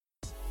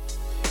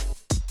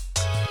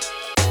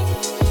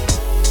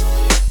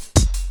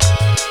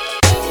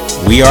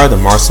We are the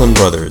Marcelin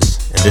Brothers,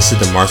 and this is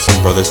the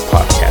Marcelin Brothers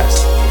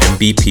Podcast,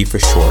 MBP for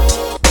short.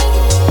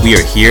 We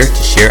are here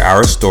to share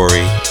our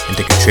story and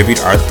to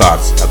contribute our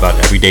thoughts about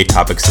everyday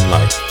topics in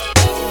life.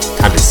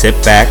 Time to sit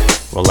back,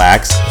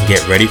 relax, and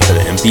get ready for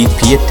the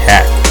MVP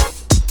attack.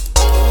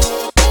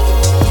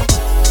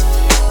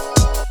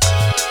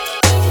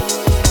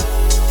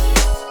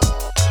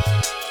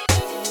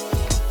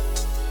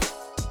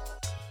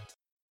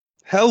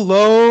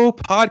 Hello,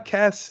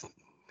 podcast.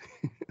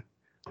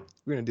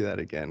 We're going to do that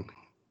again.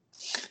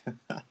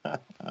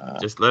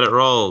 Just let it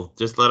roll.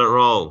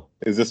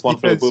 Is this one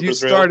for the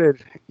bloopers reel?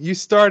 You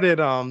started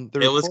the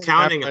It was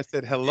counting. I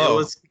said hello.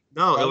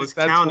 It was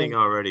counting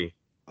already.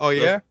 Oh,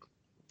 yeah?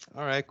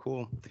 All right,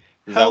 cool.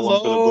 Is that one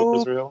for the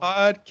bloopers reel?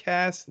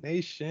 Podcast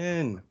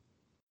Nation.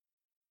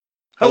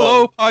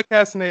 Hello,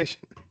 Podcast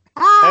Nation.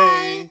 Hi.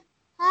 Hey.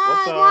 Hi,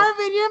 What's up?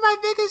 Marvin, you're my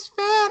biggest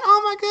fan.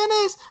 Oh my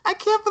goodness. I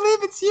can't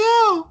believe it's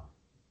you.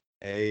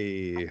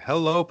 Hey,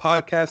 hello,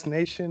 Podcast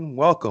Nation.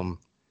 Welcome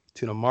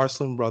to the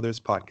Marcelin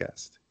Brothers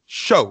Podcast.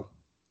 Show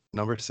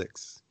number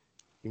 6.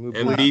 You moved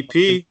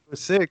MVP. Number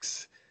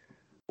 6.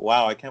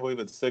 Wow, I can't believe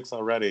it's 6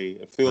 already.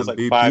 It feels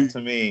MVP. like 5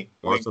 to me.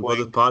 Marcelin Wink,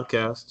 Brothers wink.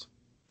 Podcast.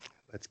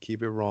 Let's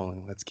keep it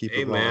rolling.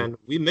 Hey, man.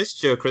 We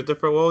missed you,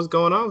 Christopher. What was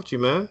going on with you,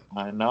 man?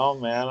 I know,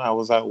 man. I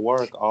was at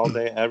work all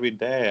day, every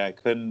day.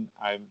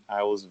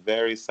 I was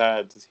very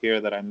sad to hear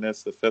that I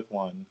missed the 5th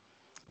one.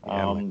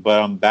 But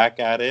I'm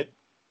back at it.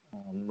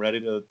 I'm ready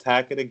to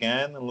attack it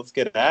again, and let's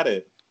get at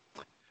it.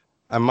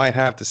 I might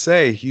have to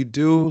say, you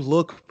do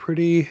look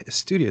pretty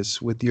studious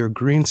with your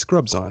green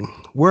scrubs on.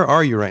 Where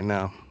are you right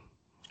now?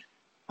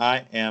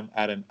 I am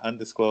at an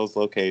undisclosed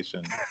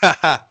location.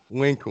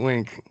 Wink,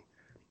 wink.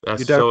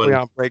 That's You're definitely showing.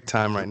 on break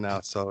time right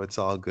now, so it's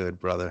all good,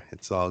 brother.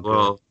 It's all good.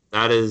 Well,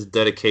 that is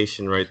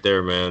dedication right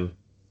there, man.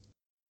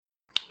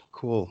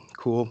 Cool.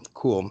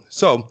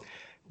 So,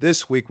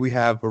 this week we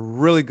have a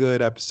really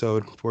good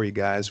episode for you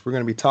guys. We're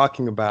going to be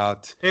talking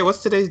about... Hey,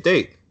 what's today's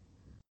date?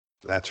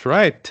 That's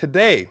right.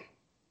 Today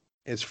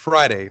is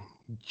Friday,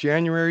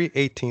 January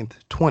 18th,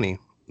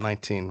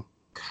 2019.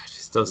 Gosh, it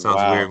still sounds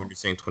Wow. weird when you're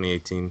saying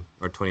 2018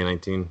 or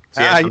 2019.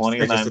 Ah, it's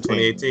 2019.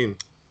 2018.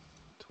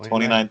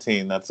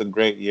 2019, that's a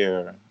great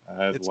year.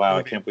 It's Wow, I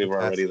gonna be can't believe we're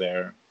already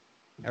there.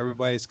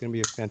 Everybody's going to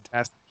be a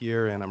fantastic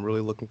year, and I'm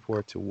really looking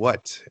forward to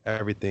what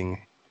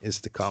everything is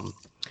to come.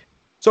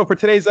 So for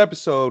today's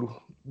episode,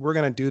 we're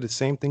going to do the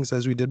same things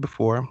as we did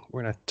before.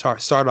 We're going to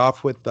start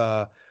off with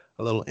a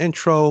little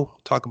intro,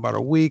 talk about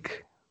our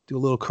week, do a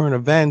little current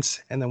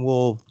events, and then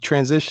we'll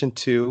transition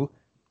to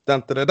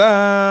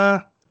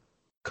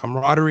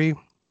camaraderie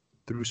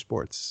through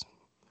sports.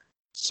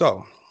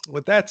 So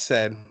with that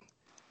said,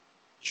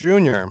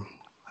 Junior,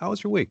 how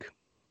was your week?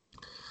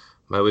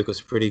 My week was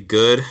pretty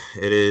good.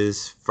 It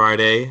is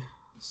Friday,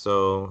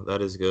 so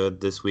that is good.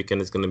 This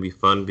weekend is going to be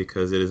fun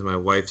because it is my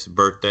wife's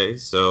birthday.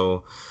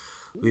 So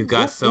we've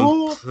got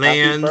some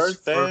plans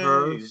for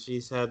her.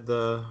 She's had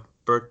the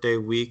birthday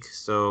week,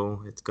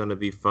 so it's going to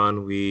be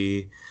fun.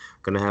 We're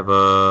going to have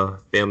a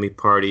family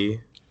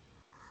party.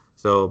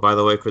 So, by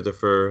the way,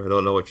 Christopher, I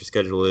don't know what your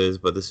schedule is,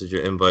 but this is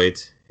your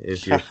invite.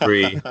 If you're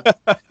free,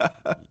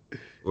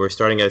 we're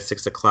starting at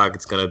 6 o'clock.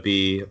 It's going to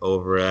be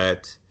over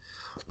at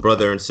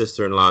brother and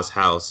sister-in-law's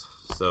house.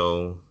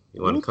 So,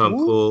 you want to come,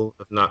 cool.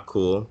 If not,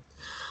 cool.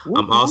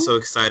 I'm also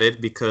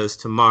excited because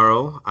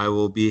tomorrow I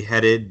will be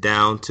headed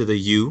down to the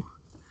U.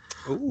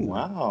 Ooh.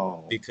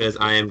 Wow. Because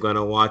I am going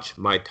to watch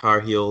my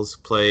Tar Heels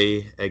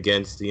play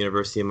against the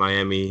University of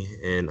Miami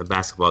in a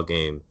basketball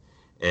game.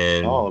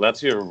 And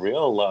That's your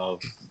real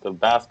love, the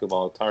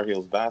basketball, Tar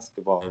Heels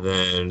basketball. And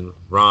then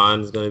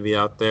Ron's going to be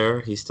out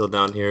there. He's still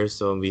down here,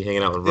 so I'll be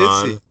hanging out with Is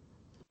Ron. he?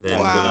 Then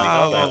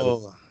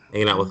Wow.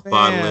 hanging out with Man.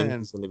 Bodlin.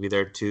 He's going to be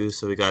there too.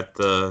 So we got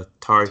the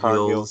Tar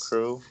Heel Heels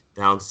crew.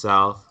 down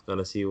south. Going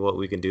to see what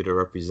we can do to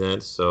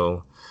represent.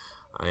 So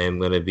I am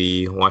going to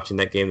be watching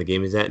that game. The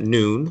game is at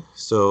noon.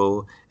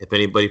 So if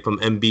anybody from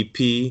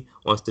MVP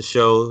wants to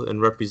show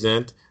and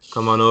represent,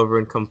 come on over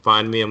and come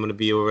find me. I'm going to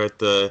be over at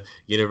the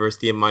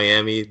University of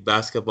Miami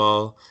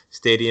basketball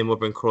stadium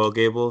over in Coral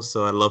Gables.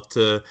 So I'd love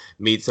to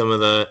meet some of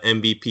the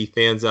MVP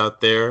fans out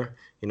there.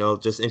 You know,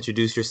 just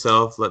introduce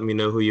yourself. Let me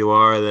know who you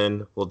are.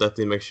 Then we'll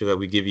definitely make sure that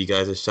we give you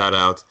guys a shout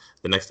out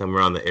the next time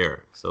we're on the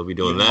air. So we'll be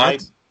doing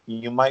that.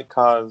 You might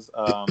cause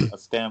a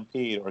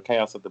stampede or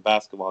chaos at the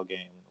basketball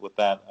game with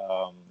that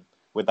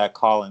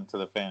calling to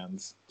the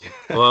fans.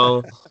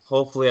 Well,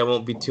 hopefully I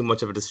won't be too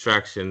much of a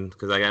distraction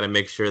because I got to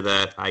make sure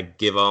that I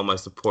give all my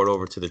support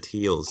over to the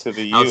Teals. To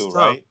the Now, it's U, tough.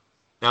 right?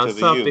 Now To it's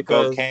the tough U.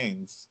 because, Go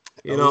Canes.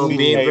 you know,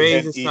 being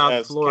raised in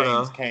South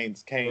Florida,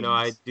 Canes. you know,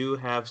 I do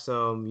have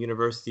some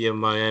University of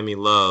Miami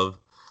love,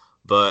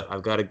 but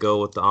I've got to go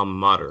with the alma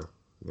mater.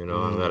 You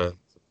know, I've got to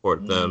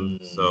support them.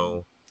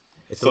 So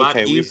it's a lot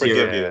okay,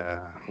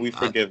 easier. We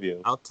forgive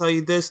you. I'll tell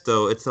you this,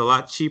 though. It's a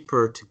lot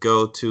cheaper to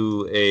go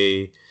to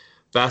a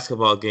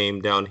basketball game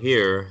down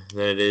here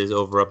than it is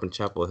over up in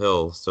Chapel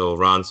Hill. So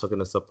Ron's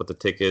hooking us up with the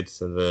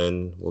tickets, and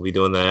then we'll be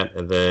doing that.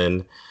 And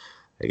then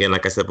again,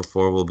 like I said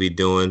before, we'll be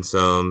doing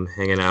some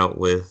hanging out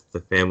with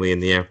the family in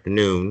the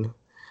afternoon.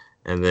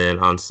 And then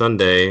on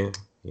Sunday,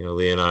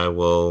 Leah and I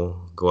will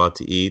go out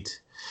to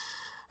eat,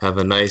 have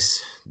a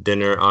nice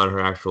dinner on her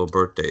actual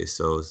birthday.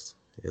 So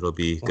it'll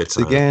be a good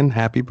time. Once again,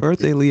 happy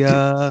birthday,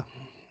 Leah.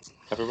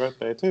 Happy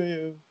birthday to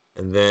you.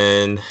 And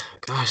then,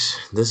 gosh,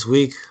 this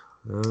week,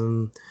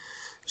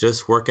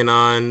 just working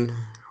on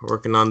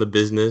the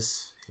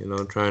business,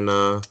 trying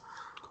to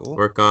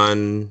work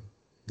on,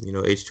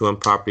 H2M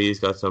properties,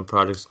 got some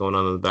projects going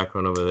on in the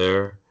background over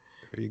there.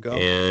 There you go.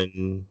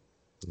 And,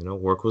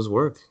 work was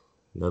work.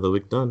 Another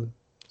week done.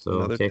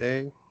 So another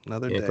day.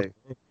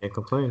 Can't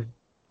complain.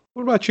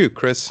 What about you,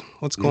 Chris?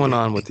 What's going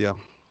on with you?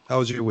 How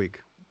was your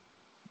week?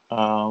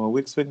 The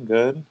week's been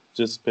good.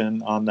 Just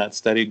been on that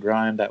steady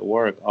grind at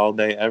work all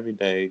day, every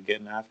day,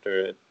 getting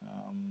after it.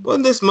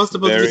 Wasn't this month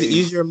supposed to be the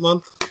easier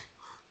month?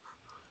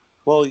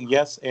 Well,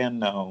 yes and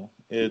no.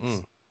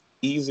 It's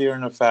easier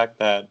in the fact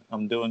that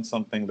I'm doing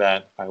something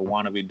that I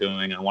want to be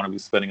doing. I want to be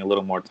spending a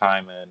little more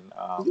time in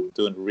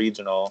doing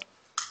regional.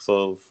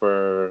 So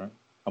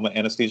I'm an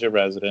anesthesia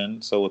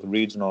resident. So with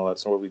regional,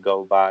 that's where we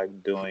go by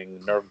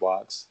doing nerve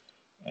blocks.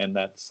 And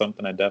that's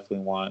something I definitely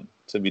want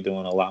to be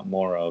doing a lot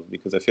more of,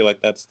 because I feel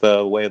like that's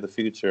the way of the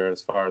future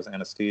as far as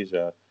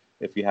anesthesia.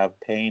 If you have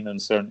pain in a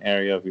certain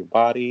area of your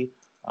body,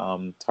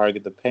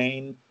 target the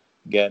pain,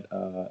 get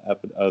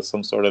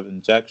some sort of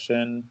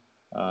injection,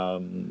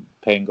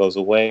 pain goes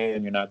away,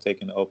 and you're not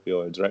taking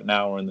opioids. Right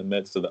now, we're in the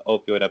midst of the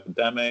opioid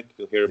epidemic.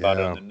 You'll hear about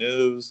it in the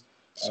news.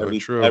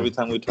 True. Every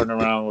time we turn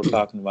around, we're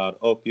talking about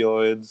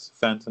opioids,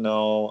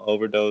 fentanyl,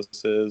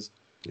 overdoses,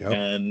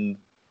 and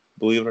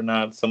believe it or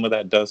not, some of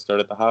that does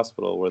start at the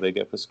hospital where they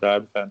get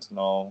prescribed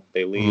fentanyl,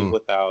 they leave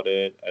without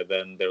it, and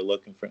then they're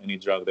looking for any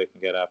drug they can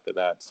get after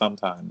that,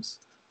 sometimes,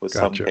 with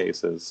some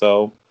cases.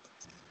 So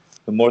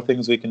the more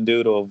things we can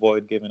do to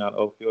avoid giving out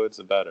opioids,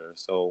 the better.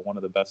 So one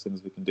of the best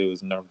things we can do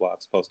is nerve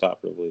blocks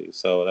post-operatively.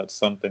 So that's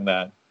something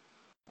that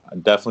I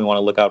definitely want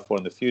to look out for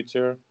in the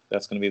future.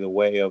 That's going to be the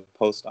way of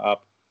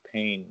post-op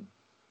pain,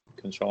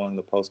 controlling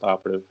the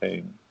post-operative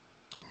pain.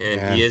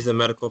 And he is a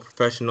medical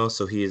professional,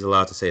 so he is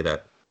allowed to say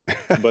that.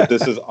 But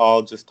this is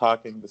all just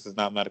talking. This is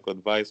not medical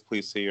advice.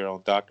 Please see your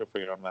own doctor for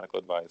your own medical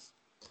advice.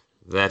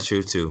 That's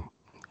true, too.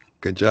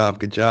 Good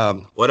job.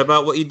 What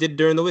about what you did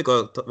during the week?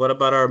 What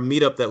about our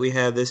meetup that we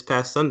had this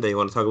past Sunday? You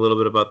want to talk a little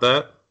bit about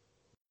that?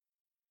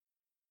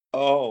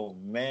 Oh,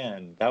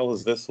 man. That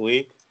was this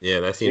week? Yeah,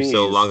 that seems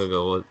so long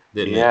ago,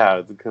 didn't it?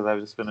 Yeah, because I've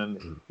just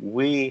been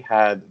we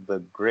had the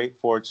great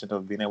fortune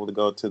of being able to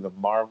go to the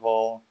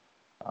Marvel...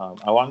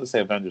 I wanted to say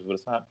Avengers, but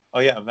it's not. Oh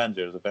yeah,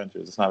 Avengers.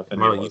 It's not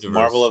Avengers.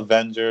 Marvel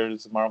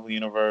Avengers, Marvel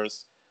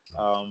Universe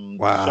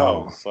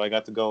show. So I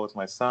got to go with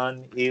my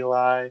son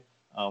Eli.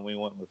 We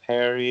went with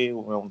Harry.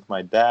 We went with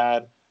my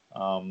dad,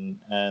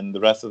 and the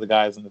rest of the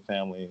guys in the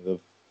family.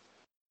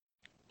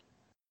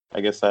 I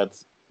guess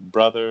that's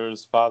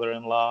brother's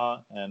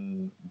father-in-law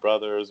and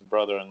brother's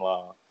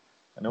brother-in-law.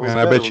 And it was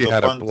I bet you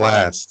had a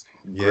blast.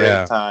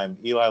 Great time.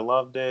 Eli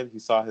loved it. He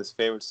saw his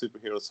favorite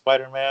superhero,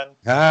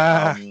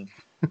 Spider-Man.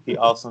 He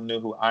also knew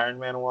who Iron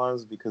Man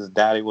was because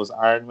Daddy was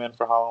Iron Man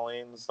for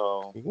Halloween.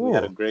 So we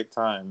had a great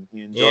time.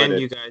 He enjoyed it.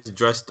 And you guys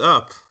dressed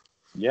up.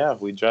 Yeah,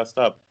 we dressed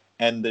up.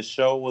 And the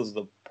show was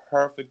the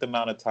perfect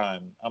amount of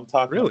time. I'm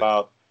talking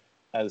about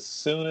as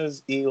soon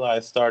as Eli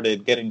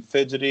started getting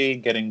fidgety,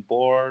 getting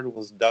bored,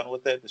 was done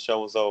with it, the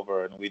show was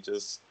over. And we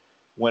just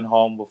went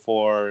home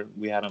before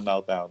we had a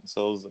meltdown.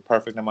 So it was the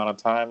perfect amount of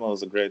time. It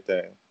was a great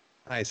day.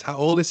 Nice. How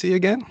old is he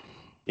again?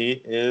 He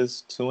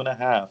is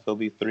 2.5. He'll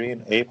be 3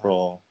 in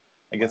April.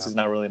 I guess he's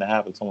not really in a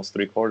half. It's almost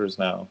 3/4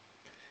 now.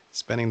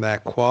 Spending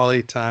that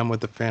quality time with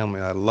the family.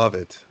 I love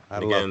it.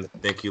 Again,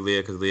 thank you, Leah,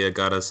 because Leah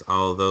got us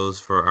all of those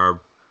for our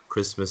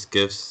Christmas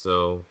gifts.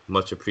 So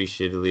much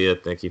appreciated, Leah.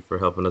 Thank you for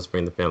helping us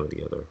bring the family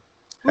together.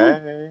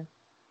 Hey.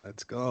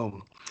 Let's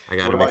go. I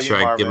got to make sure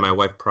I give my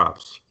wife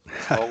props.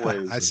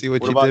 Always. I see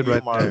what you did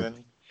right Marvin? there.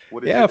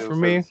 What did you do for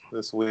me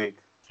this week?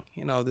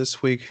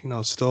 This week,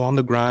 still on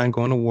the grind,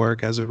 going to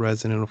work as a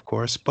resident, of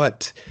course.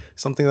 But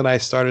something that I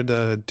started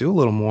to do a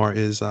little more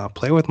is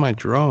play with my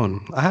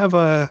drone. I have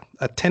a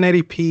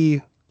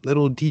 1080p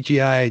little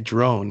DJI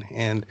drone,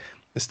 and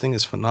this thing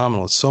is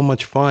phenomenal. It's so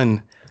much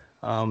fun.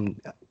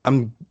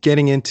 I'm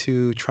getting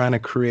into trying to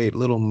create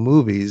little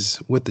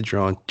movies with the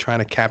drone, trying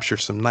to capture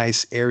some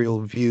nice aerial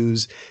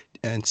views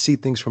and see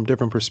things from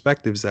different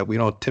perspectives that we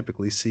don't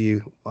typically see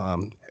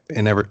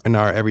in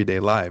our everyday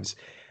lives.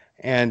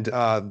 And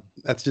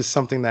that's just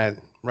something that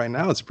right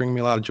now it's bringing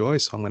me a lot of joy.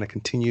 So I'm going to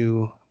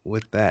continue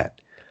with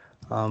that.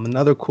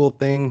 Another cool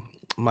thing,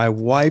 my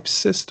wife's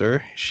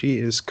sister, she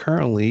is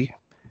currently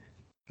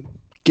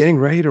getting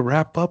ready to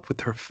wrap up with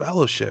her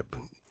fellowship.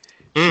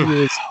 She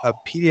is a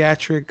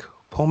pediatric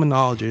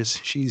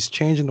pulmonologist. She's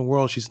changing the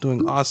world. She's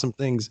doing awesome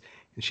things,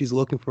 and she's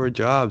looking for a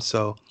job.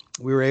 So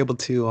we were able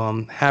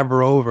to have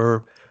her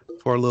over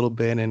for a little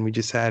bit, and we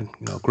just had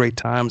great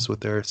times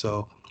with her.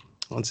 So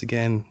once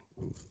again,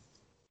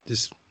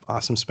 just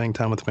awesome spending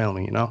time with the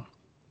family,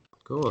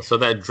 Cool. So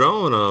that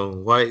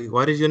drone, why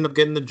did you end up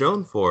getting the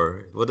drone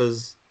for? What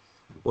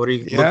are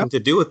you looking to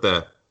do with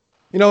that?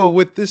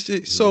 With this,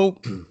 so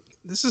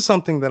this is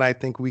something that I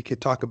think we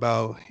could talk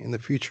about in the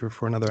future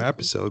for another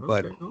episode.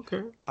 But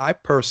I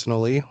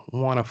personally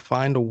want to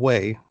find a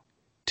way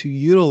to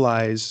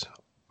utilize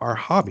our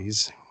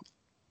hobbies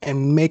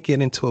and make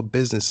it into a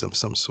business of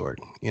some sort,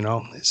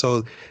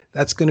 So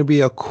that's going to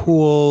be a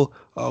cool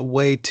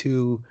way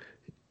to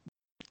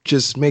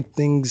just make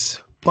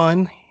things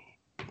fun,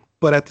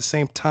 but at the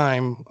same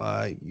time,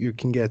 you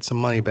can get some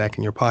money back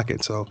in your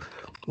pocket. So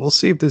we'll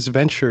see if this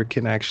venture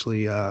can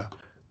actually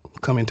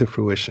come into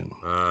fruition.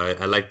 I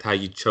liked how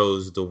you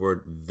chose the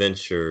word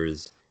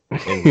ventures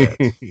in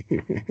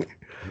that.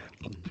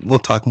 We'll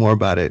talk more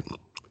about it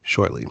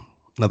shortly.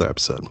 Another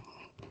episode.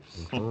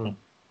 Mm-hmm.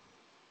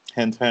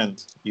 Hint,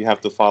 hint. You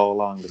have to follow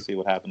along to see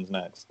what happens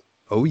next.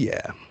 Oh,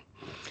 yeah.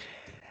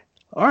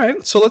 All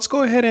right. So let's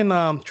go ahead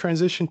and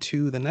transition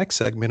to the next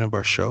segment of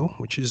our show,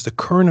 which is the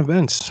current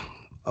events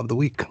of the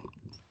week.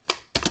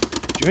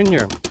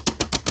 Junior,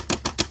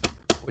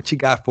 what you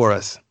got for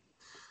us?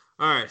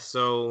 All right.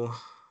 So,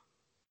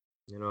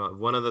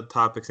 one of the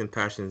topics and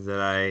passions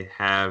that I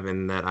have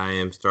and that I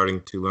am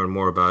starting to learn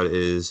more about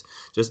is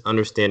just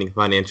understanding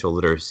financial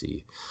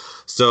literacy.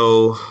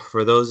 So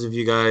for those of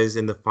you guys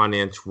in the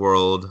finance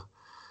world,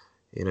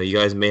 you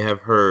guys may have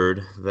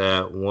heard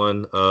that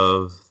one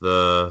of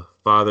the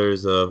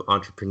fathers of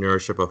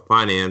entrepreneurship of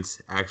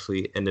finance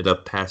actually ended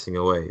up passing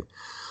away.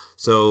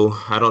 So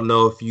I don't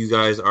know if you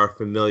guys are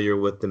familiar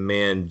with the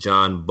man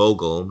John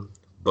Bogle,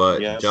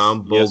 but yes,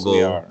 John Bogle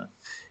we are.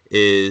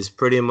 is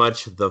pretty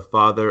much the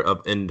father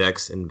of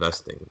index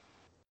investing.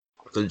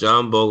 So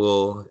John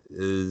Bogle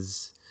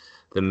is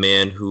the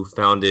man who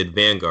founded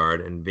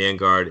Vanguard, and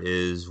Vanguard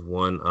is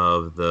one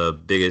of the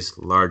biggest,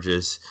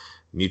 largest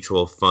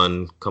mutual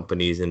fund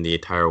companies in the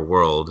entire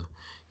world.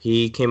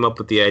 He came up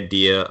with the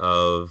idea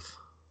of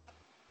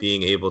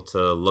being able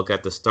to look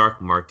at the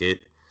stock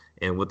market,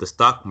 and with the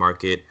stock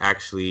market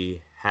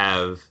actually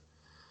have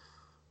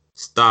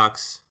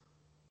stocks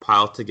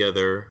piled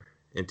together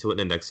into an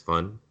index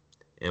fund,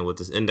 and with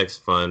this index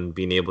fund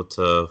being able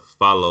to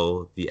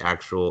follow the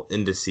actual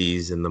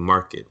indices in the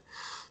market.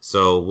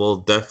 So we'll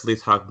definitely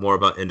talk more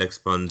about index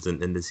funds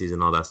and indices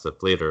and all that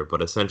stuff later.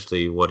 But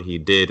essentially what he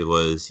did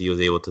was he was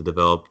able to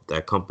develop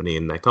that company.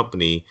 And that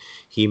company,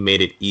 he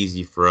made it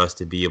easy for us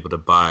to be able to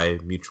buy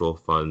mutual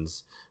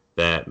funds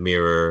that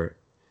mirror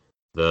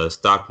the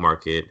stock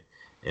market.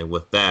 And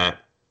with that,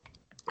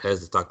 as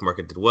the stock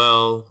market did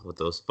well with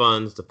those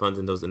funds, the funds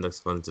in those index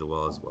funds did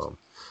well as well.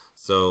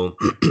 So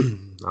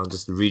I'll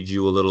just read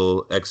you a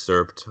little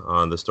excerpt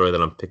on the story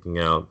that I'm picking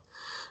out.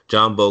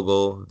 John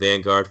Bogle,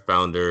 Vanguard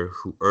founder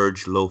who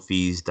urged low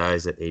fees,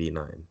 dies at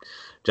 89.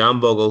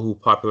 John Bogle, who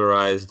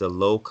popularized the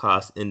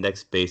low-cost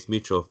index-based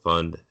mutual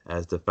fund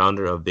as the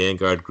founder of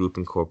Vanguard Group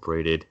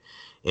Incorporated,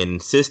 and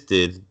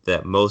insisted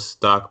that most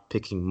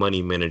stock-picking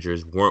money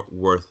managers weren't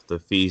worth the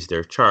fees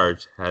they're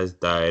charged, has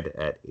died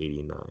at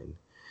 89.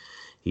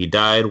 He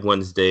died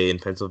Wednesday in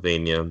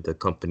Pennsylvania. The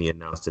company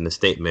announced in a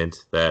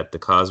statement that the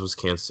cause was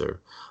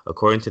cancer,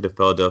 according to the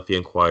Philadelphia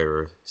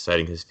Inquirer,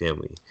 citing his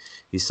family.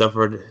 He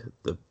suffered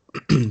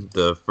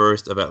the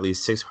first of at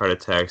least 6 heart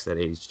attacks at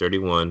age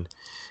 31.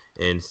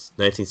 In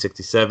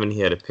 1967, he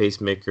had a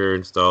pacemaker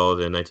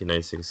installed. In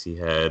 1996, he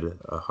had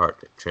a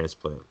heart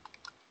transplant.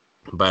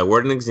 By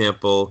word and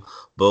example,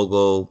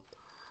 Bogle,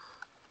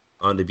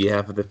 on the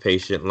behalf of the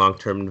patient,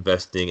 long-term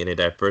investing in a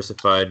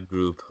diversified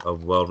group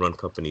of well-run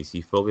companies.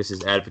 He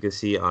focuses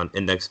advocacy on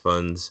index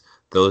funds,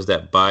 those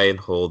that buy and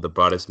hold the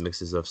broadest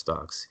mixes of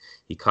stocks.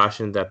 He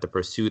cautioned that the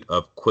pursuit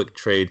of quick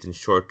trades and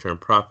short-term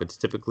profits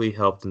typically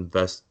helped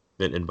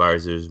investment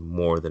advisors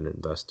more than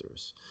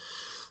investors.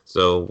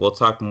 So we'll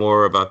talk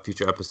more about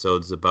future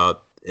episodes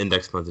about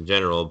index funds in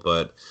general,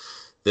 but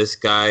this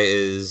guy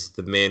is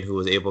the man who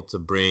was able to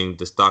bring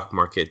the stock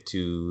market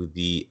to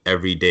the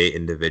everyday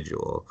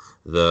individual,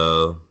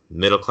 the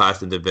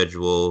middle-class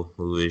individual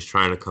who is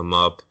trying to come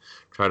up,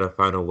 try to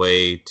find a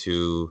way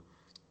to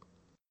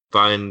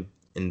find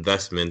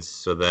investments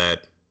so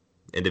that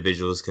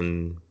individuals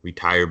can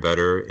retire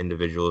better,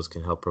 individuals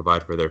can help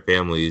provide for their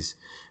families.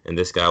 And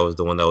this guy was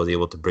the one that was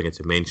able to bring it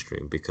to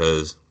mainstream,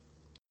 because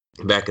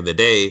back in the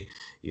day,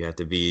 you had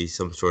to be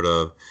some sort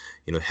of,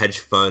 hedge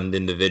fund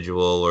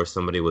individual or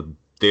somebody with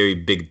very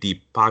big,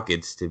 deep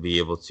pockets to be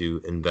able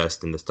to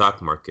invest in the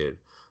stock market.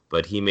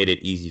 But he made it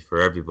easy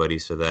for everybody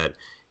so that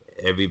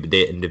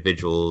everyday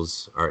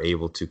individuals are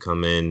able to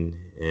come in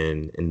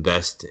and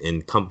invest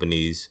in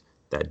companies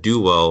that do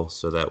well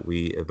so that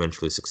we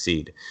eventually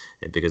succeed.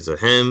 And because of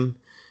him,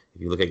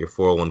 if you look at your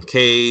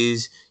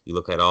 401ks, you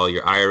look at all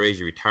your IRAs,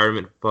 your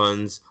retirement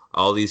funds,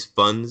 all these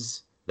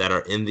funds that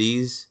are in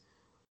these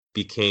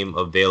became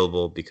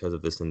available because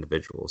of this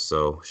individual.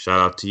 So shout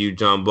out to you,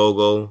 John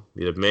Bogle.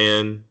 You're the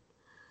man.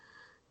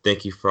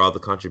 Thank you for all the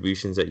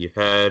contributions that you've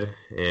had.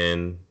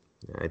 And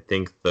I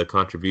think the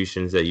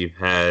contributions that you've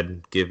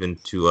had given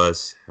to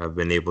us have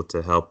been able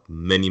to help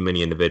many,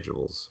 many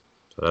individuals.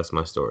 So that's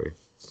my story.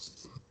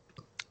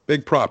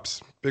 Big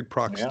props. Big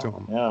props to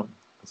him. Yeah,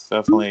 it's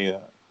definitely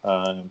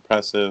an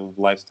impressive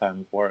lifetime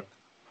of work.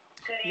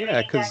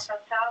 Yeah, because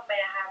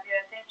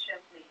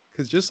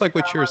because just like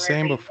what you were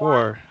saying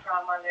before,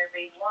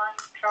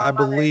 I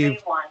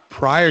believe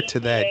prior to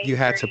that, you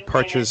had to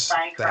purchase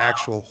the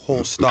actual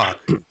whole stock.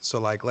 So,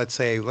 like, let's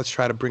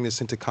try to bring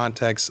this into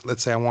context.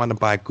 Let's say I want to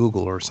buy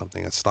Google or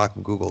something, a stock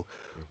of Google.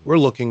 We're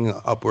looking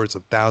upwards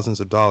of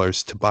thousands of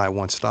dollars to buy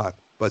one stock.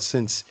 But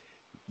since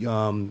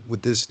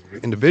with this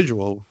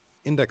individual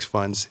index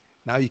funds,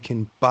 now you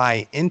can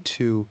buy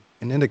into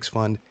an index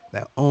fund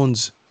that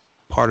owns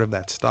part of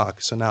that stock.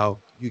 So now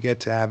you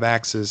get to have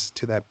access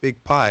to that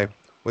big pie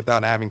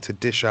without having to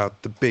dish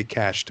out the big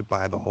cash to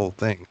buy the whole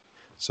thing.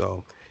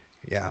 So,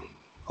 yeah,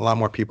 a lot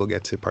more people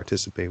get to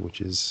participate,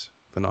 which is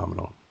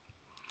phenomenal.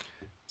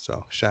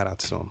 So, shout out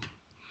to them.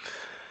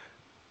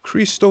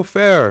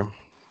 Christopher.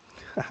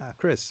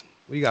 Chris,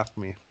 what you got for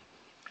me?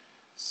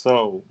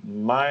 So,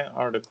 my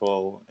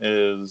article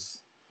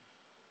is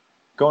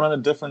going on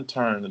a different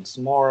turn. It's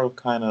more of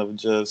kind of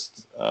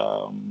just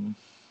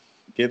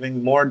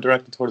giving more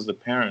directed towards the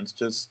parents,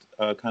 just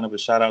kind of a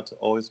shout out to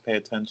always pay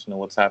attention to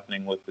what's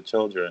happening with the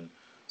children.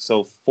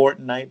 So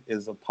Fortnite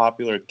is a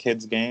popular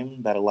kids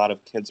game that a lot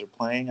of kids are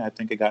playing. I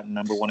think it got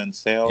 /1 in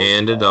sales.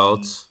 And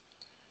adults.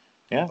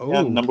 Yeah,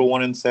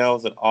 #1 in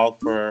sales at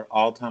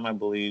all time, I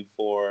believe,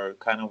 for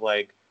kind of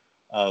like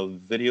a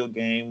video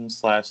game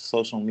 /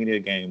 social media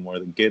game where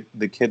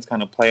the kids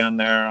kind of play on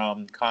their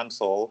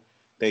console.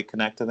 They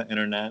connect to the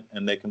internet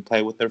and they can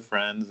play with their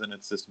friends, and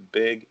it's this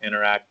big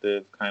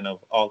interactive kind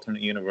of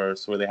alternate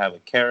universe where they have a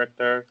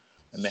character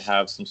and they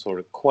have some sort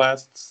of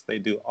quests. They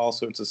do all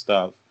sorts of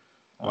stuff.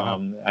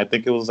 Wow. I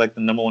think it was like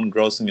the #1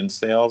 grossing in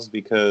sales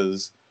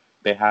because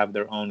they have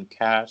their own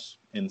cash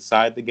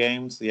inside the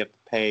game, so you have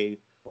to pay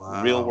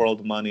real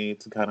world money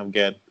to kind of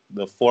get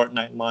the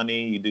Fortnite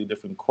money. You do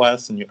different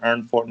quests and you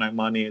earn Fortnite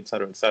money, et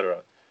cetera, et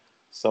cetera.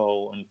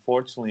 So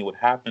unfortunately what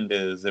happened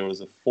is there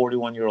was a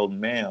 41-year-old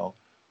male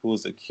who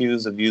was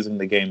accused of using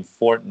the game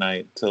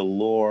Fortnite to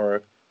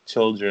lure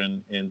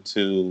children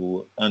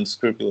into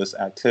unscrupulous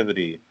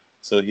activity.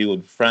 So he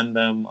would friend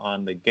them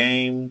on the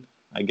game.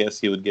 I guess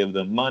he would give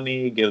them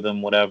money, give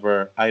them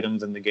whatever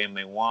items in the game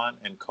they want,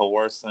 and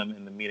coerce them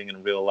into meeting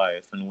in real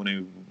life. And when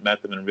he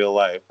met them in real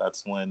life,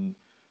 that's when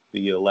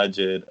the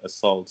alleged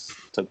assaults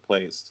took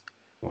place.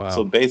 Wow.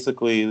 So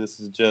basically, this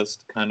is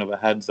just kind of a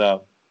heads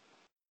up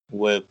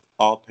with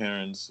all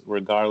parents,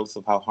 regardless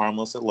of how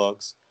harmless it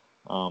looks.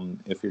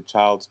 If your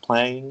child's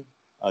playing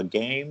a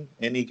game,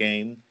 any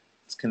game,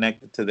 it's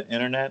connected to the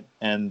internet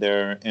and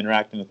they're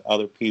interacting with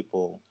other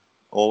people,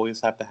 always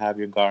have to have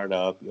your guard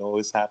up. You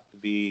always have to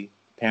be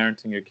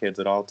parenting your kids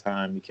at all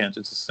time. You can't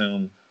just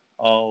assume,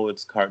 oh,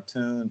 it's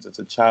cartoons, it's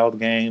a child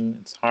game,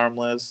 it's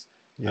harmless.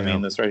 Yeah. I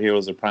mean, this right here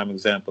was a prime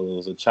example. It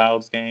was a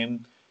child's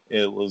game.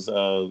 It was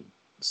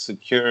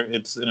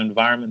it's an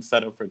environment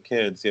set up for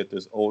kids, yet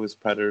there's always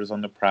predators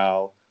on the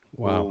prowl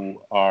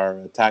who are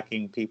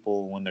attacking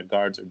people when their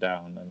guards are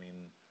down. I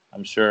mean,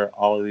 I'm sure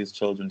all of these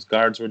children's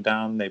guards were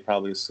down. They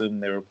probably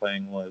assumed they were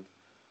playing with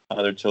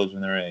other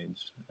children their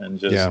age. And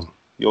just,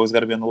 you always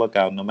got to be on the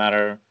lookout, no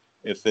matter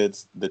if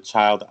it's the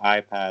child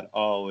iPad,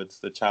 oh, it's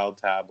the child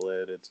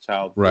tablet, it's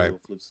child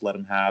proof, let's let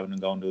him have it and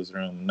go into his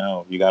room.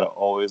 No, you got to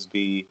always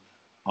be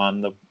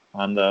on the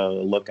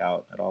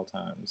lookout at all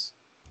times.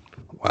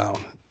 Wow,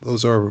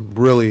 those are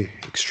really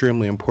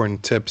extremely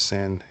important tips,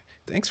 and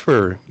thanks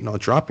for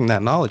dropping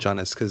that knowledge on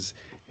us, because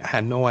I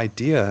had no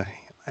idea.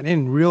 I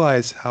didn't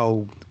realize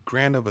how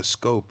grand of a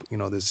scope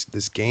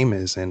this game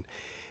is, and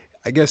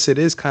I guess it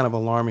is kind of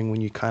alarming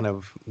when you kind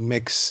of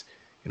mix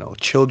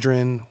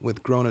children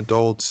with grown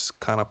adults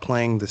kind of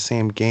playing the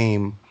same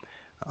game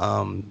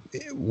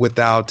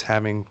without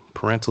having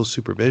parental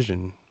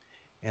supervision.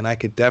 And I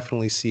could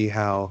definitely see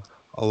how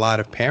a lot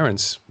of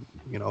parents,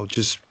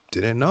 just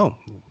didn't know.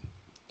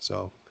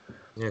 So,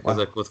 yeah, because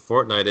like with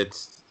Fortnite,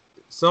 it's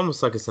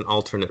almost like it's an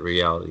alternate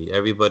reality.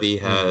 Everybody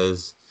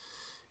has,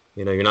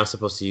 you're not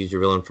supposed to use your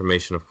real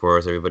information, of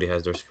course. Everybody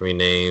has their screen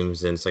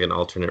names, and it's like an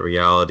alternate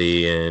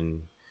reality.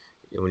 And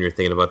when you're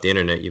thinking about the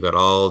internet, you've got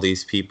all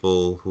these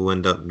people who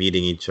end up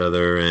meeting each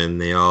other,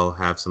 and they all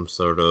have some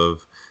sort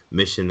of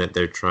mission that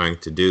they're trying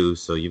to do.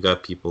 So you've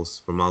got people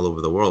from all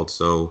over the world.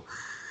 So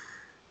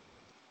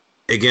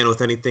again,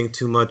 with anything,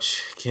 too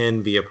much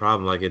can be a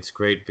problem. Like, it's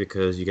great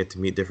because you get to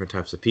meet different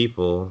types of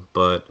people,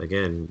 but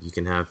again, you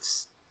can have,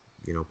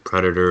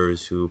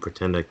 predators who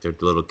pretend like they're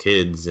little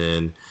kids,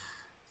 and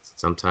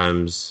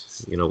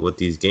sometimes, with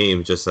these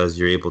games, just as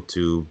you're able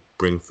to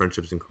bring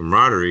friendships and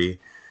camaraderie,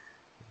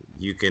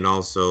 you can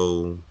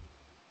also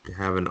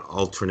have an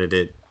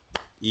alternate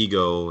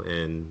ego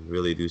and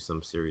really do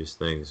some serious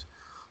things.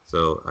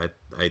 So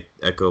I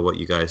echo what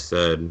you guys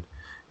said.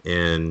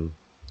 And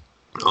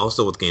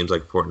also with games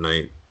like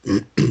Fortnite,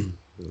 I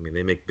mean,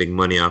 they make big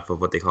money off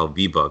of what they call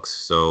V-Bucks.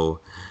 So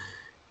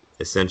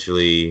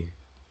essentially,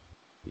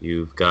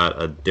 you've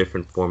got a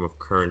different form of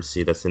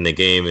currency that's in the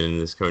game, and in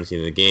this currency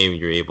in the game,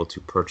 you're able to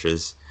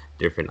purchase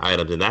different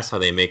items, and that's how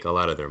they make a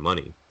lot of their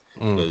money.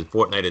 Because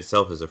Fortnite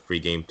itself is a free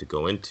game to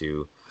go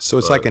into. So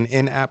it's like an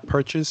in-app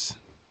purchase?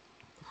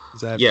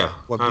 Is that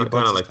what kind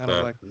of like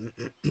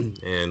that.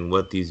 And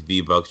what these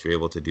V-Bucks, you're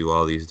able to do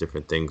all these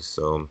different things.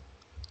 So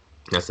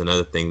That's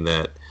another thing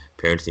that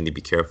parents need to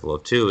be careful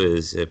of too,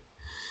 is if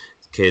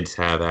kids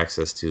have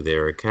access to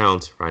their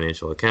accounts,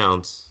 financial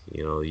accounts,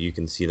 you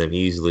can see them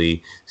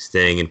easily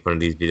staying in front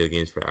of these video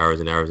games for hours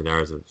and hours and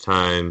hours at a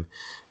time.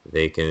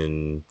 They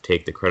can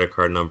take the credit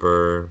card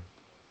number,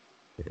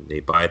 and they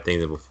buy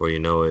things, and before you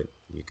know it,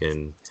 you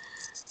can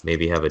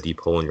maybe have a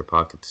deep hole in your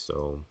pocket.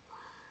 So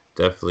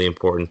definitely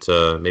important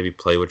to maybe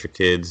play with your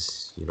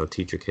kids,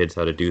 teach your kids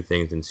how to do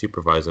things and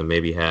supervise them.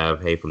 Maybe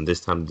have, hey, from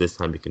this time to this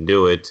time you can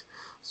do it,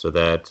 so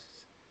that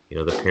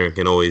the parent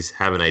can always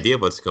have an idea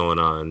of what's going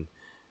on.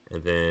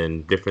 And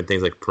then different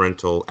things like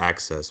parental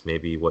access.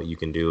 Maybe what you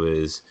can do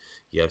is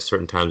you have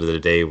certain times of the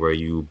day where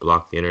you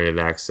block the internet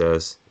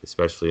access,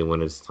 especially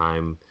when it's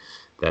time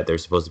that they're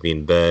supposed to be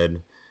in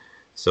bed.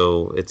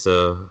 So it's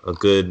a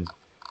good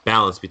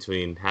balance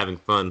between having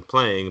fun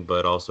playing,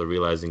 but also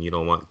realizing you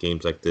don't want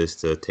games like this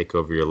to take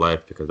over your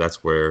life, because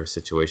that's where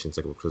situations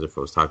like what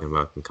Christopher was talking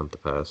about can come to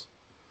pass.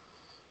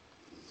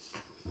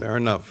 Fair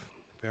enough.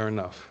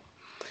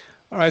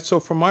 All right, so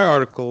for my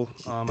article,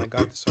 I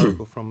got this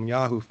article from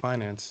Yahoo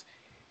Finance,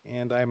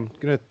 and I'm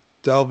going to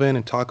delve in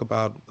and talk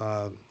about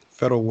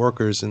federal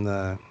workers in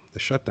the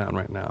shutdown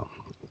right now.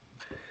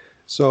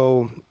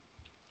 So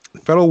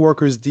federal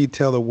workers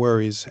detail the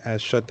worries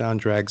as shutdown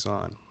drags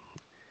on.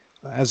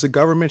 As the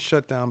government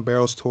shutdown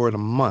barrels toward a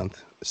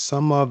month,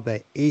 some of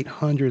the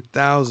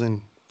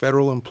 800,000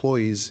 federal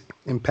employees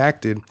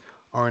impacted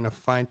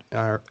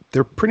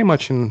they're pretty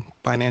much in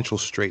financial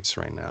straits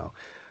right now.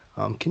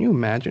 Can you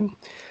imagine?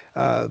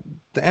 The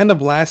end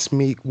of last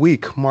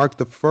week marked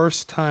the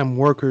first time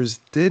workers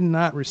did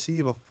not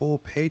receive a full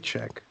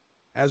paycheck.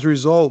 As a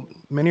result,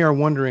 many are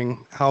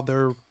wondering how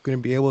they're going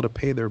to be able to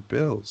pay their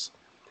bills.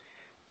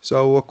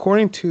 So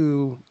according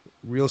to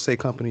real estate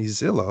company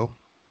Zillow,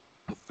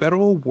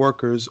 federal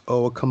workers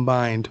owe a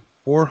combined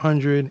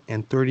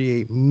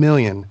 $438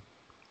 million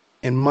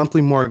in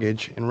monthly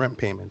mortgage and rent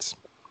payments.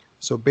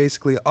 So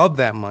basically, of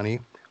that money,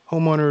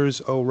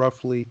 homeowners owe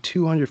roughly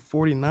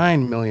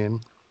 $249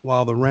 million,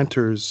 while the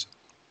renters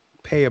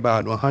pay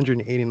about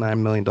 $189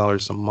 million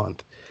a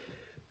month.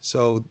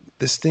 So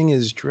this thing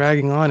is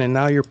dragging on, and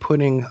now you're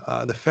putting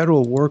the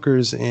federal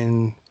workers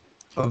in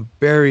a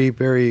very,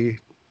 very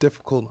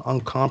difficult,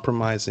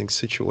 uncompromising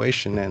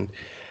situation. And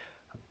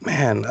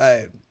man,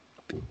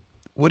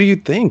 what do you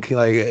think?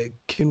 Like,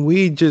 can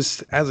we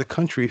just, as a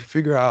country,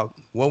 figure out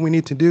what we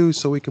need to do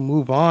so we can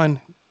move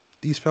on?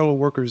 These federal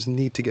workers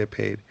need to get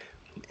paid,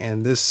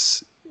 and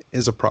this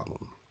is a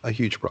problem, a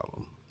huge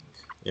problem.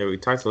 Yeah, we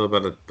talked a little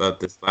bit about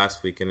this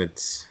last week, and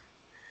it's,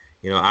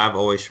 I've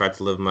always tried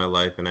to live my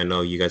life, and I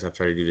know you guys have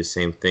tried to do the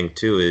same thing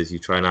too, is you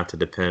try not to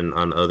depend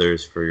on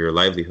others for your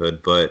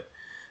livelihood. But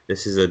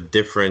this is a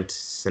different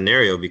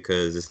scenario,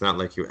 because it's not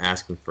like you're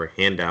asking for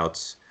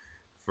handouts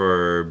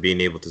for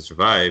being able to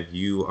survive.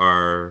 You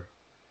are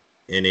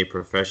in a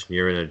profession,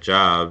 you're in a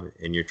job,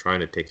 and you're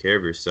trying to take care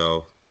of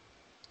yourself,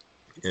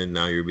 and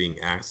now you're being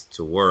asked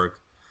to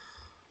work.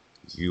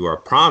 You are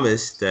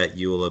promised that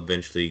you will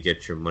eventually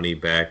get your money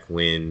back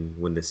when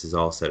this is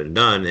all said and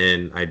done.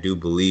 And I do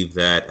believe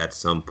that at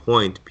some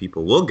point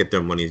people will get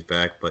their monies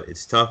back, but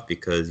it's tough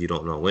because you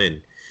don't know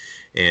when.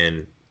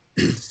 And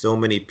so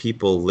many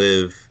people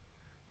live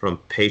from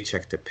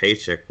paycheck to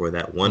paycheck, where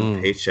that one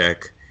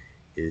paycheck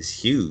is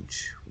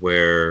huge.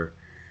 Where,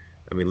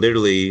 I mean,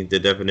 literally the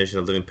definition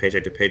of living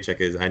paycheck to paycheck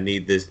is, I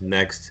need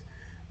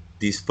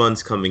these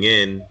funds coming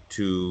in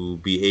to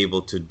be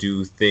able to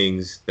do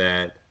things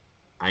that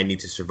I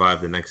need to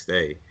survive the next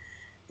day.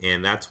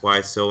 And that's why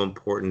it's so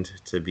important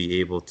to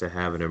be able to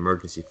have an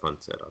emergency fund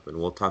set up. And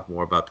we'll talk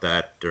more about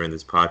that during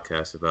this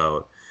podcast,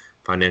 about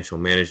financial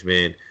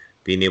management,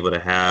 being able to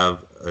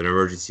have an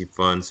emergency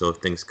fund so if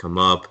things come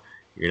up,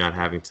 you're not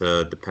having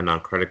to depend on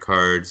credit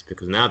cards.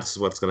 Because now this is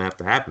what's going to have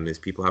to happen, is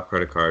people have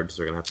credit cards.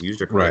 They're going to have to use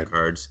their credit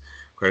cards.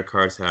 Credit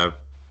cards have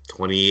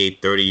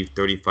 28, 30,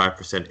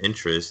 35%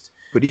 interest.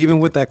 But even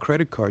with that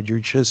credit card, you're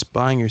just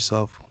buying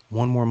yourself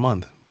one more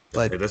month.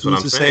 But that's what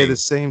I'm saying. Say the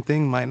same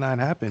thing might not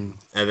happen.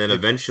 And then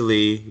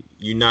eventually,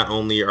 you not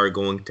only are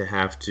going to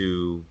have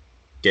to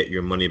get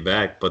your money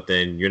back, but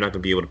then you're not going to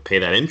be able to pay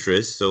that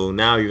interest. So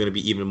now you're going to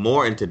be even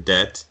more into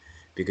debt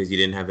because you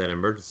didn't have that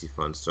emergency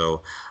fund.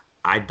 So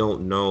I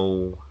don't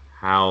know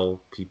how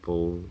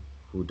people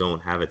who don't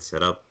have it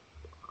set up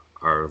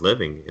are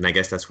living. And I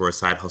guess that's where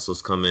side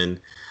hustles come in.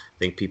 I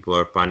think people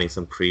are finding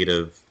some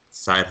creative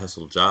side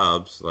hustle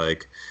jobs,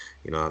 like,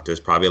 there's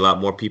probably a lot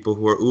more people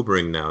who are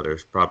Ubering now.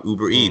 There's probably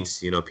Uber Eats.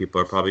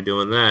 People are probably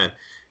doing that.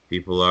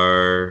 People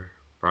are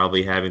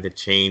probably having to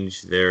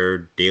change their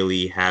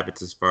daily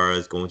habits as far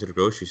as going to the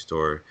grocery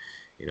store.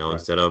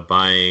 Instead of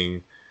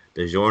buying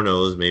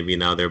DiGiorno's, maybe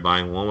now they're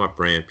buying Walmart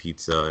brand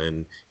pizza,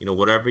 and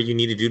whatever you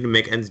need to do to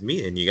make ends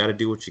meet. And you got to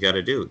do what you got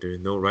to do. There's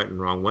no right and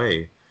wrong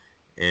way.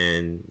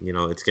 And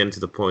it's getting to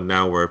the point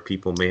now where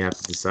people may have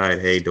to decide,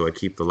 hey, do I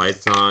keep the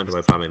lights on? Do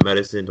I buy my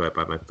medicine? Do I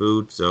buy my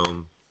food?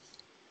 So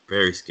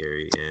very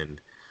scary,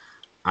 and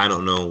I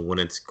don't know when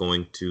it's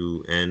going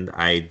to end.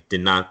 I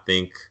did not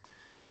think,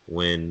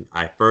 when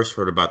I first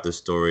heard about this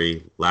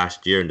story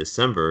last year in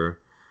December,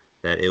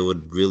 that it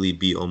would really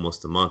be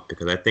almost a month,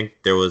 because I think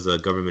there was a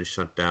government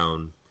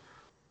shutdown.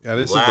 Yeah,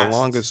 this is the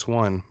longest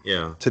one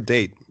to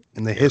date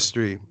in the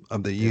history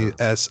of the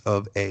U.S.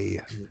 of A.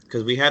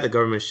 Because we had the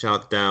government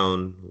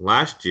shutdown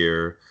last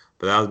year,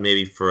 but that was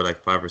maybe for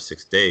like 5 or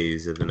 6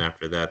 days, and then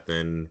after that,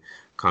 then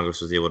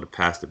Congress was able to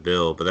pass the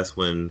bill. But that's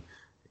when,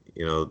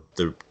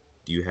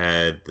 you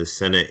had the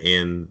Senate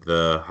and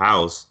the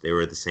House, they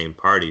were the same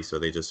party, so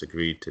they just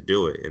agreed to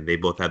do it, and they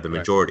both had the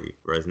majority.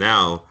 Whereas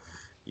now,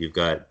 you've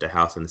got the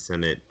House and the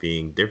Senate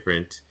being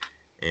different,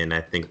 and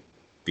I think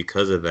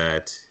because of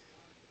that,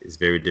 it's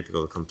very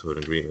difficult to come to an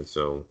agreement.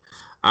 So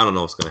I don't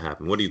know what's going to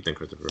happen. What do you think,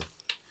 Christopher?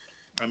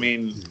 I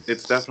mean,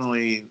 it's just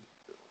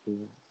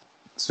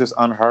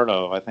unheard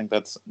of. I think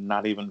that's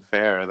not even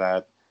fair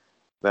that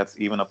that's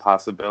even a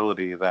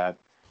possibility, that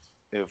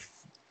if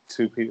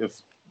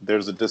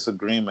there's a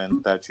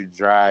disagreement, that you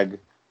drag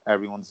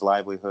everyone's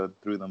livelihood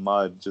through the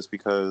mud just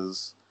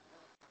because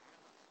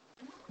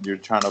you're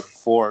trying to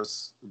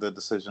force the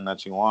decision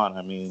that you want.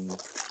 I mean,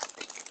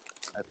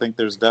 I think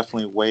there's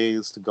definitely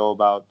ways to go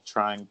about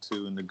trying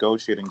to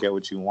negotiate and get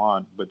what you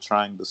want, but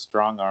trying to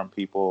strong arm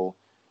people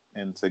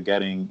into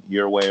getting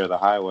your way or the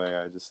highway,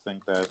 I just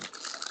think that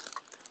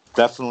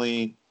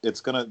definitely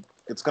it's gonna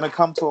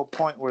come to a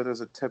point where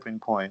there's a tipping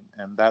point,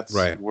 and that's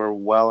we're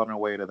well on our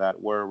way to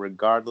that, where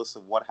regardless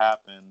of what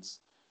happens,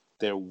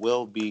 this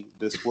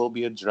will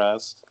be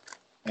addressed,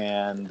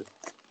 and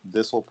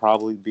this will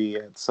probably be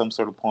at some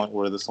sort of point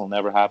where this will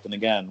never happen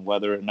again,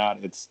 whether or not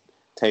it's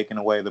taken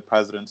away the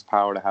president's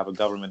power to have a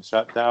government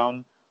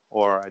shutdown,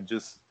 or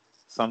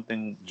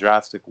something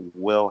drastic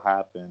will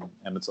happen,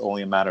 and it's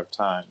only a matter of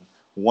time.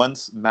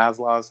 Once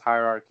Maslow's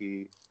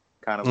hierarchy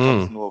kind of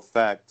comes into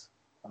effect,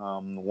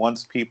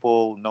 once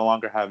people no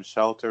longer have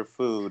shelter,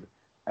 food,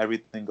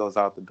 everything goes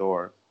out the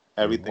door.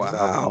 Everything's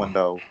out the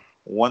window.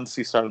 Once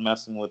you start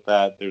messing with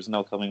that, there's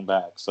no coming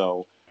back.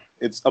 So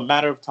it's a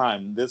matter of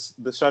time.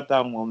 The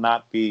shutdown will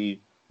not be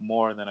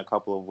more than a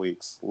couple of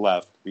weeks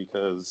left,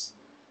 because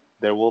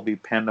there will be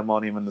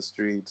pandemonium in the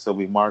streets. There'll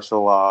be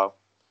martial law,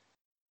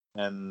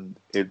 and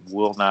it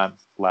will not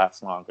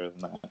last longer than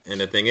that. And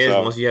the thing is,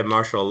 once you have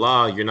martial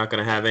law, you're not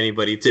going to have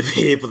anybody to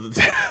be able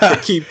to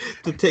take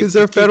because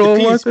they're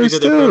federal workers because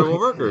they're federal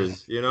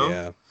workers,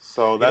 Yeah.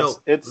 So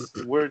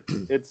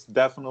it's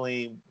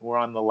definitely, we're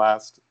on the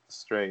last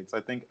straits.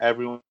 I think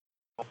everyone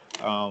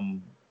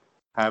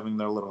having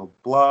their little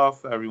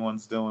bluff,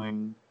 everyone's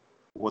doing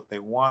what they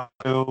want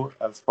to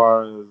as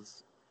far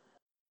as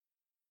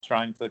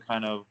trying to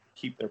kind of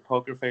keep their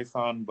poker face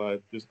on,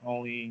 but there's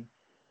only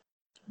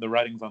the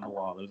writing's on the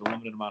wall. There's a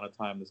limited amount of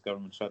time this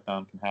government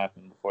shutdown can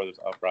happen before there's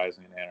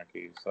uprising and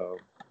anarchy. So,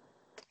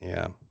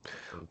 yeah.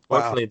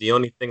 Unfortunately, the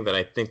only thing that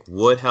I think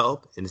would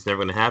help, and it's never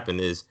going to happen,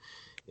 is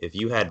if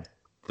you had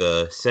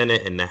the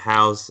Senate and the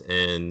House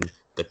and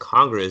the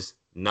Congress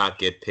not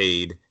get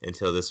paid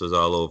until this was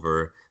all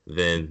over,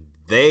 then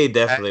they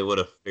definitely would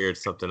have figured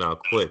something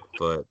out quick.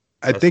 But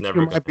I think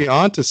you might be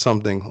onto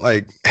something.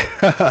 Like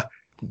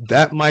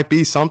that might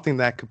be something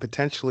that could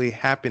potentially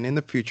happen in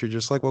the future,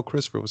 just like what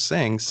Christopher was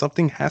saying.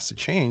 Something has to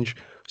change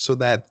so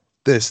that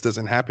this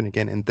doesn't happen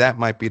again, and that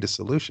might be the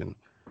solution.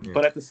 Yeah.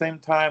 But at the same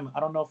time, I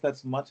don't know if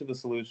that's much of a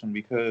solution,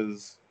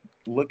 because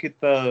look at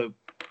the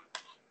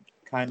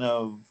kind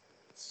of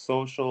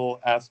social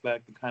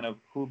aspect, the kind of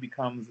who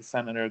becomes a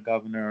senator,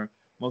 governor.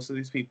 Most of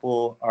these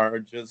people are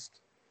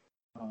just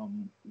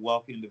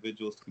wealthy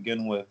individuals to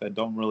begin with that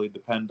don't really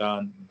depend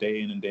on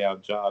day in and day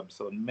out jobs.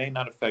 So it may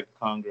not affect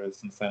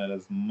Congress and Senate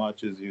as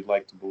much as you'd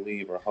like to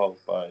believe or hope.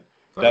 But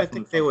I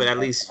think they would at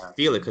least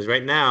feel it, because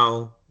right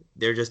now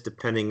they're just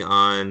depending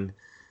on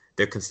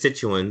their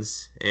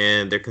constituents,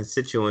 and their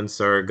constituents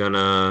are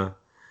gonna,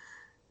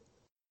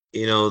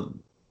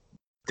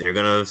 they're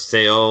gonna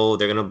say,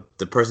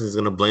 the person is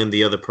gonna blame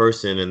the other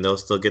person, and they'll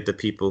still get the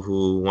people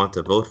who want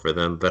to vote for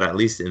them. But at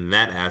least in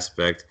that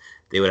aspect,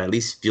 they would at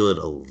least feel it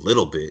a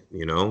little bit,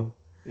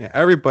 Yeah,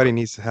 everybody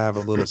needs to have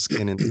a little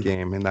skin in the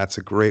game, and that's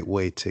a great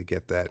way to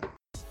get that.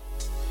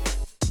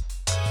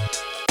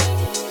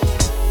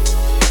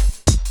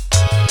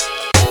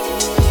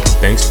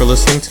 Thanks for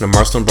listening to the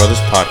Marston Brothers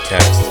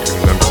podcast, and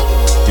remember,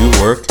 do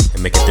work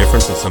and make a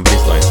difference in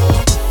somebody's life.